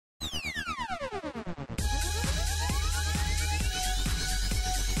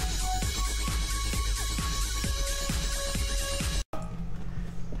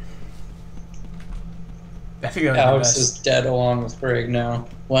think that would Alex be is best. dead along with Greg now.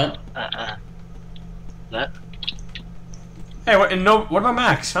 What? That? Hey, what about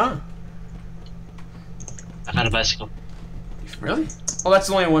Max, huh? I found a bicycle. Really? Oh, that's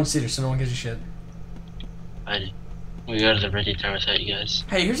only a one-seater, so no one gives a shit. I did. We go to the radio tower without you guys.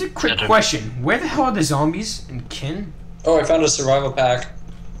 Hey, here's a quick question. Where the hell are the zombies in Kin? Oh, I found a survival pack.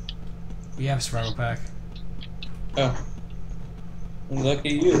 We have a survival pack. Oh. Lucky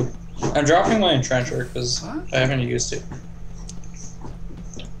you. I'm dropping my entrencher because I haven't used it.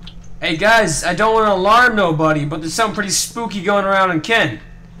 Hey guys, I don't want to alarm nobody, but there's something pretty spooky going around in Kin.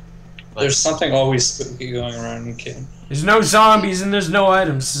 There's something always spooky going around in Kin. There's no zombies and there's no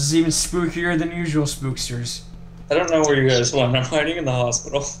items. This is even spookier than usual spooksters. I don't know where you guys went. I'm hiding in the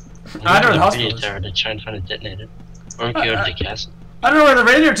hospital. I know where the radio hospital is. tower to try and find a detonator. Or we can go to the castle. I don't know where the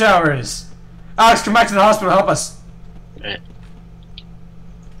radio tower is. Alex, come back to the hospital. Help us. Right.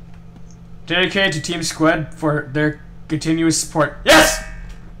 Dedicated to Team Squad for their continuous support. Yes!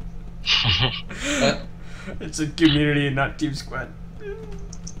 It's a community and not Team Squad.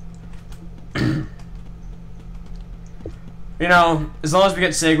 You know, as long as we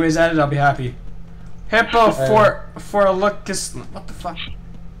get segues added, I'll be happy. Hippo for a look. What the fuck?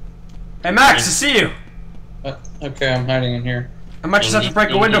 Hey Max, I see you. Okay, I'm hiding in here. I might just have to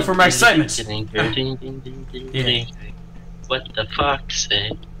break a window for my excitement. Yeah. What the fuck,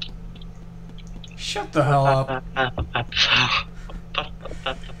 say? Shut the hell up.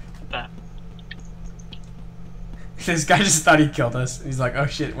 This guy just thought he killed us. He's like, oh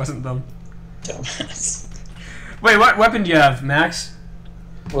shit, it wasn't them. Dumbass. Wait, what weapon do you have, Max?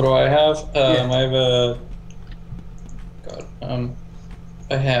 What do I have? Yeah. I have a... God,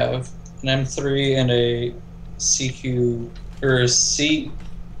 I have an M3 and a CQ... or a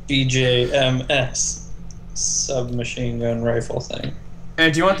CBJMS submachine gun rifle thing.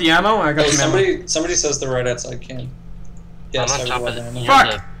 Hey, do you want the ammo? I got some ammo. Somebody says they're right outside Ken. Yes, I'm on top of ammo. the,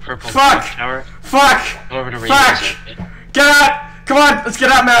 Fuck! the purple Fuck! tower. Fuck! Come over to Fuck! Get out! Come on, let's get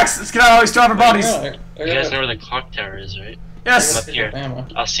out, Max. Let's get out of all these dropper bodies. I You guys know where the clock tower is, right? Yes. Up here. Ammo.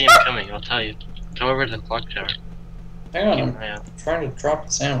 I'll see him coming. I'll tell you. Come over to the clock tower. Hang on, Keep I'm an eye out. trying to drop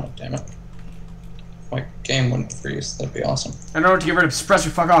this ammo, damn it. My game wouldn't freeze, that'd be awesome. I know what to get rid of. Suppressor,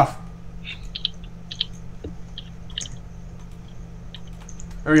 fuck off.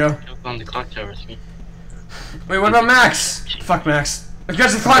 There we go. Come on the clock tower with me. Wait, what about Max? Fuck Max. Let's get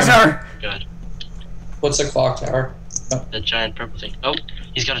to the clock tower. God. What's a clock tower? The giant purple thing. Oh,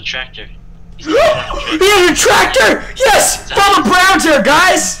 he's got a tractor. He's He got a tractor. has a tractor! Yes! Follow Browns here,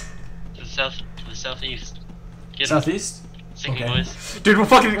 guys! To the southeast. Get him. Southeast? Singing Okay. boys. Dude,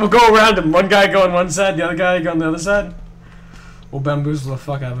 we'll go around him. One guy go on one side, the other guy go on the other side. We'll bamboozle the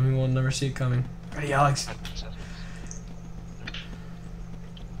fuck out of him. We'll never see it coming. Ready, Alex?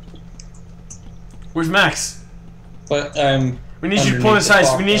 Where's Max? But We need you to pull this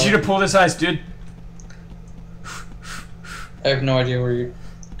ice. We need you to pull this ice, dude. I have no idea where you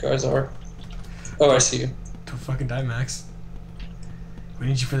guys are. Oh, I see you. Don't fucking die, Max. We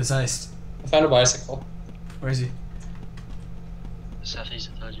need you for this ice. I found a bicycle. Where is he? The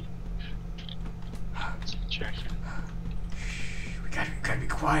southeast, I told you. It's a tractor. We gotta be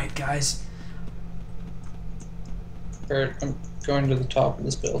quiet, guys. Alright, I'm going to the top of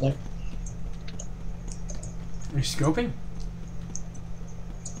this building. You're scoping?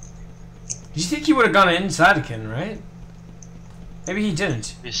 You think he would have gone inside again, right? Maybe he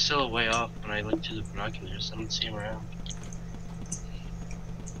didn't. He's still way off when I look through the binoculars. I don't see him around.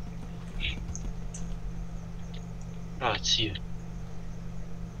 Oh, it's you. Are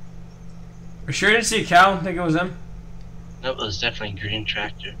you sure you didn't see a cow? Think it was him? Nope, it was definitely a green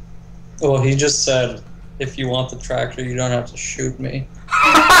tractor. Well, he just said, if you want the tractor, you don't have to shoot me.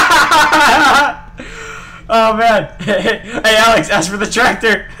 Oh man. Hey Alex, ask for the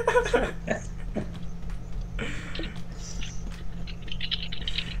tractor.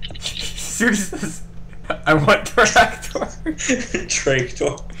 Seriously, I want tractor.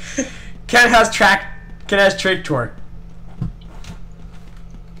 Traktor. Ken has tractor.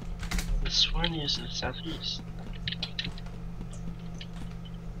 I sworn he was in the southeast.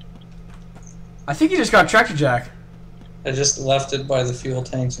 I think he just got a tractor jack. I just left it by the fuel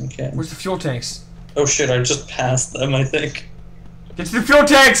tanks in Ken. Where's the fuel tanks? Oh shit, I just passed them, I think. Get to the fuel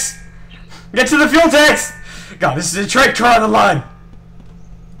tanks! Get to the fuel tanks! God, this is a tractor on the line.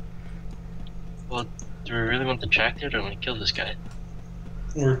 Well, do we really want the tractor or do we want to kill this guy?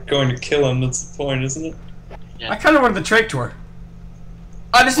 We're going to kill him, that's the point, isn't it? Yeah. I kind of wanted the tractor.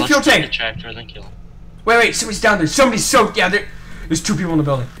 Oh, this is the fuel Let's take tank. the tractor, then kill him. Wait, somebody's down there. There's two people in the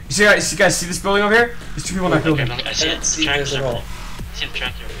building. You guys see this building over here? There's two people in that building. I see I it. don't The see you guys tractor's at over all. there. I see the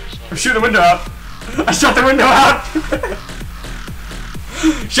tractor over there. I'm shooting the window out. I shut the window out!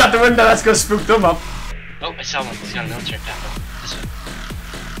 Shut the window, let's go spook them up. Oh, I saw one. He's got a military pack. This way.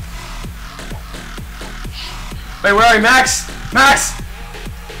 Wait, where are you, Max? Max!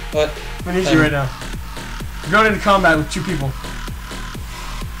 What? We need you right now. We're going into combat with 2 people.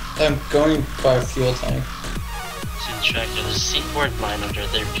 I'm going by a fuel tank. See the tractor. There's a C4 mine under it.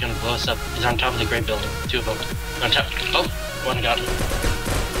 They're gonna blow us up. He's on top of the gray building. 2 of them. On top. Oh, one got me.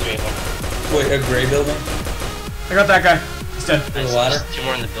 3 of them. Wait, a gray building? I got that guy. He's dead. The ladder? There's 2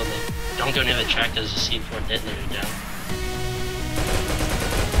 more in the building. Don't go near the tractor. There's a C4 detonator down.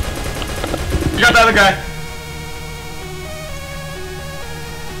 You got the other guy.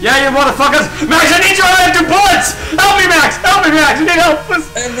 Yeah, you motherfuckers! Max, I need you! I have 2 bullets! Help me, Max! Help me, Max! I need help! I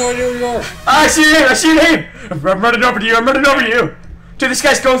have no idea where you are. I see your name! I see your name! I'm running over to you! I'm running over to you! Dude, this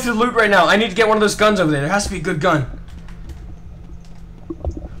guy's going through the loot right now. I need to get one of those guns over there. There has to be a good gun.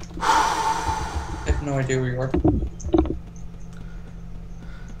 I have no idea where you are.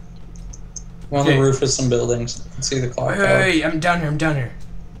 I'm on Okay. the roof of some buildings. I can see the clock tower. Hey, I'm down here. I'm down here.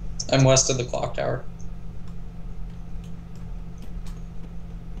 I'm west of the clock tower.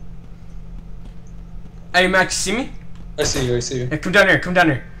 Hey, Max, you see me? I see you, I see you. Hey, come down here. Come down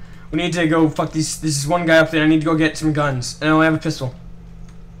here. We need to go fuck these. This is one guy up there. I need to go get some guns. And I only have a pistol.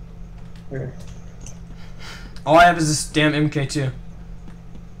 Here. All I have is this damn MK2.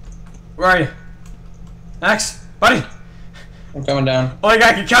 Where are you? Max? Buddy? I'm coming down. Only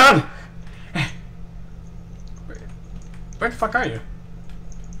guy I can count on. Where the fuck are you?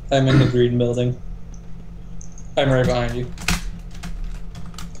 I'm in the green building. I'm right behind you.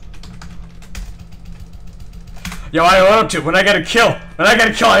 Yo, I own up to it. When I get a kill,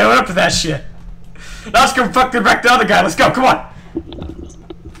 I own up to that shit. Now let's go fucking wreck the other guy. Let's go. Come on.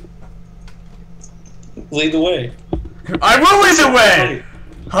 Lead the way. I will lead the way.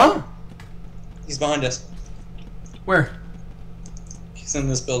 Huh? He's behind us. Where? He's in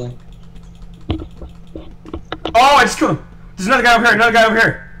this building. Oh, I just killed him. There's another guy over here. Another guy over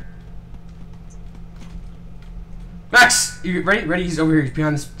here. Max, you ready? Ready? He's over here. He's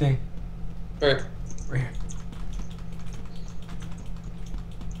behind this thing. Right. Right here.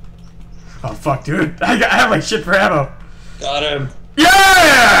 Oh fuck, dude! I have like shit for ammo. Got him.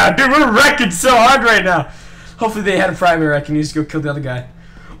 Yeah, dude, we're wrecking so hard right now. Hopefully they had a primary. I can use to go kill the other guy.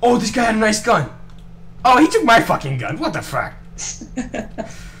 Oh, this guy had a nice gun. Oh, he took my fucking gun. What the fuck?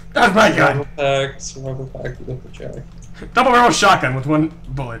 That's my gun. Survival pack with the jack. Double barrel shotgun with 1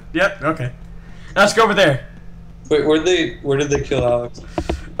 bullet. Yep. Okay. Now let's go over there. Wait, where did they kill Alex?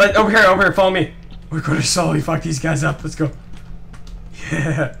 Over here. Over here. Follow me. We're going to slowly fuck these guys up. Let's go.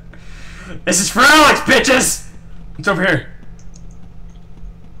 Yeah. This is for Alex, bitches! It's over here.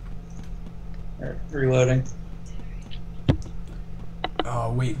 Alright, reloading.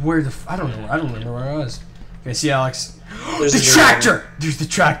 Oh, wait, where the I don't know. I don't remember where I was. Okay, see Alex. There's The a tractor! There's the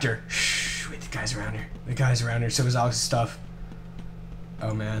tractor. Shh, wait, the guy's around here. The guy's around here, so is Alex's stuff.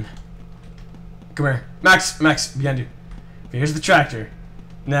 Oh, man. Come here. Max, behind you. Okay, here's the tractor.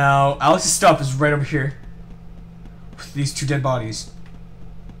 Now, Alex's stuff is right over here. With these 2 dead bodies.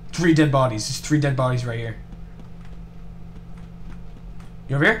 3 dead bodies. There's 3 dead bodies right here.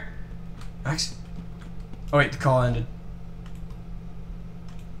 You over here? Max? Oh wait, the call ended.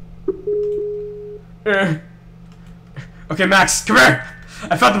 Okay, Max, come here!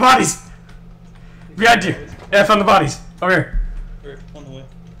 I found the bodies! Behind you! Yeah, I found the bodies. Over here. We're on the way.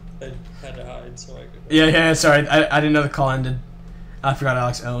 I had to hide so I could... Yeah, sorry. I didn't know the call ended. I forgot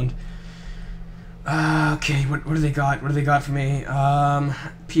Alex owned. Okay, what do they got? What do they got for me?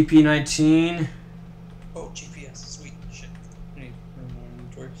 PP19. Oh, GPS, sweet shit. I need room on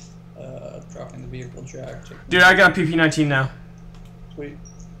inventory. Dropping the vehicle jack. Dude, I got a PP19 now. Sweet.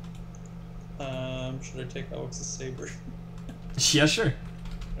 Should I take Alex's saber? Yeah, sure.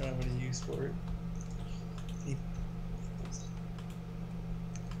 I don't have any use for it.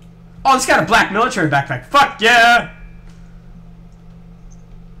 Oh, this got a black military backpack. Fuck yeah!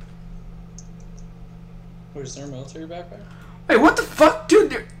 Where's their military backpack? Wait, what the fuck, dude?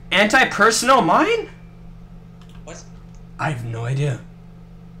 They're anti-personnel mine? What? I have no idea.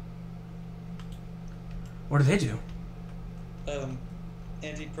 What do they do?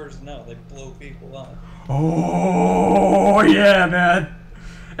 Anti-personnel. They blow people up. Oh, yeah, man.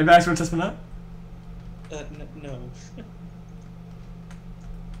 Hey, Max, want to test me out? No.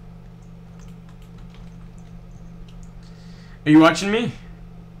 Are you watching me?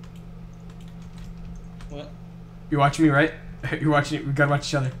 What? You're watching me, right? You're watching. We gotta watch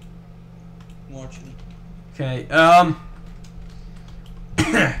each other. I'm watching. Okay.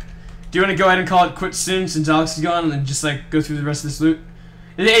 Do you want to go ahead and call it quits soon since Alex is gone, and then just like go through the rest of this loot?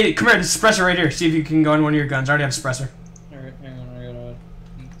 Hey, come here, there's a suppressor right here. See if you can go on one of your guns. I already have a suppressor. Alright, hang on, I gotta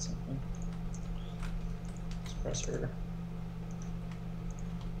eat something. Suppressor.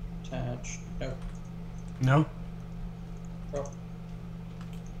 Attach. Nope. No? Oh.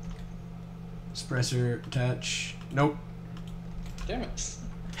 Suppressor, attach. Nope. Damn it.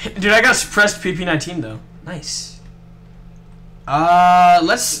 Dude, I got a suppressed PP-19 though. Nice.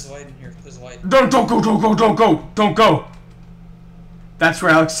 Let's... There's light in here. There's light. Don't go! That's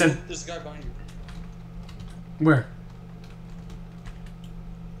where Alex said... There's a guy behind you. Where?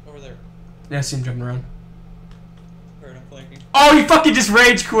 Over there. Yeah, I see him jumping around. Alright, I'm flanking. Oh, he fucking just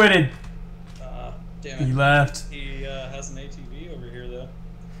rage quitted! Damn He it. left. He has an ATV over here, though.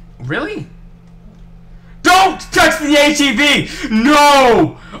 Really? Don't touch the ATV!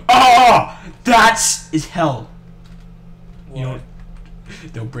 No! Oh, that is hell. What? You know,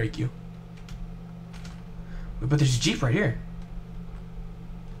 they'll break you. But there's a Jeep right here.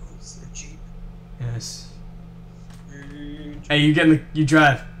 Oh, is there a Jeep? Yes. Hey, you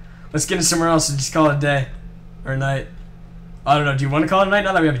drive. Let's get in somewhere else and just call it a day. Or a night. I don't know, do you want to call it a night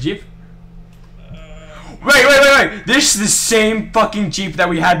now that we have a Jeep? Wait. This is the same fucking Jeep that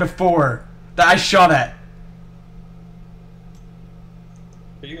we had before. That I shot at.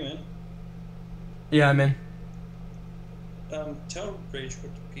 Are you in? Yeah, I'm in. Tell Rage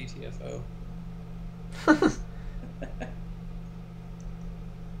Quit to PTFO.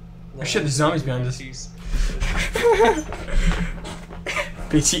 Oh shit, there's zombies behind us.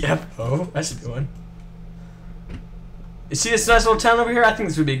 PTFO? That's a good one. You see this nice little town over here? I think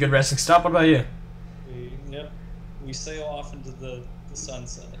this would be a good resting stop. What about you? Yep. We sail off into the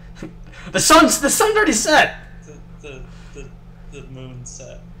sunset. The sun's already set! The moon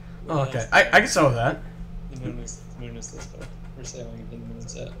set. Oh, okay. I can solve that. The moon is this way. We're sailing into the moon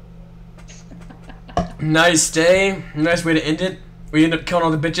set. Nice day. Nice way to end it. We ended up killing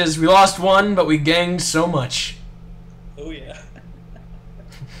all the bitches. We lost one, but we ganged so much. Oh yeah.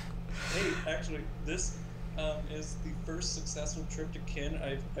 Hey, actually, this is the first successful trip to Kin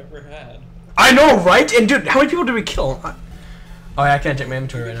I've ever had. I know, right? And dude, how many people did we kill? Oh yeah, I can't check my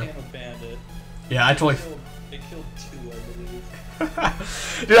inventory right now. Became a bandit. Yeah, I totally... They killed 2, I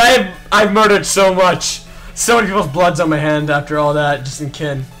believe. Dude, I've murdered so much. So many people's blood's on my hand after all that, just in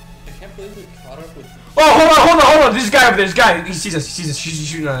Kin. I can't believe we caught up with... Oh, hold on. There's a guy over there. This guy. He sees us. He's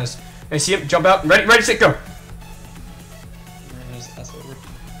shooting on us. I see him. Jump out. Ready, set, go.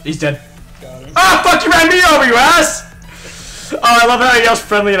 He's dead. Got him. Ah, fuck, you ran me over, you ass! Oh, I love how he yells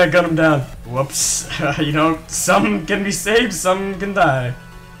friendly and I gun him down. Whoops. You know, some can be saved, some can die.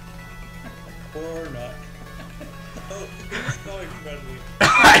 Or not. Oh, he's going friendly.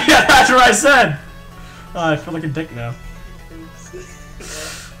 Yeah, that's what I said. Oh, I feel like a dick now. That's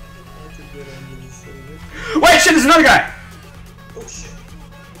a good end to the server. Wait, shit, there's another guy! Oh shit.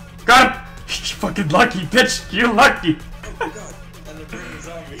 Got him! You fucking lucky, bitch! You're lucky! Oh my god. And they're bringing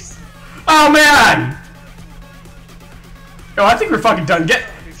zombies. Oh, man! Yo, I think we're fucking done.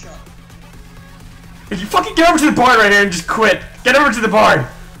 If you fucking get over to the barn right here and just quit. Get over to the barn.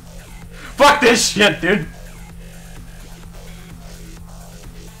 Fuck this shit, dude.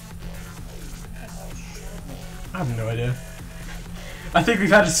 I have no idea. I think we've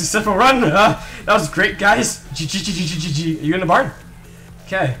had a successful run. That was great, guys. GG. Are you in the barn?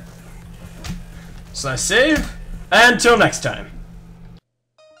 Okay. So I save. Until next time.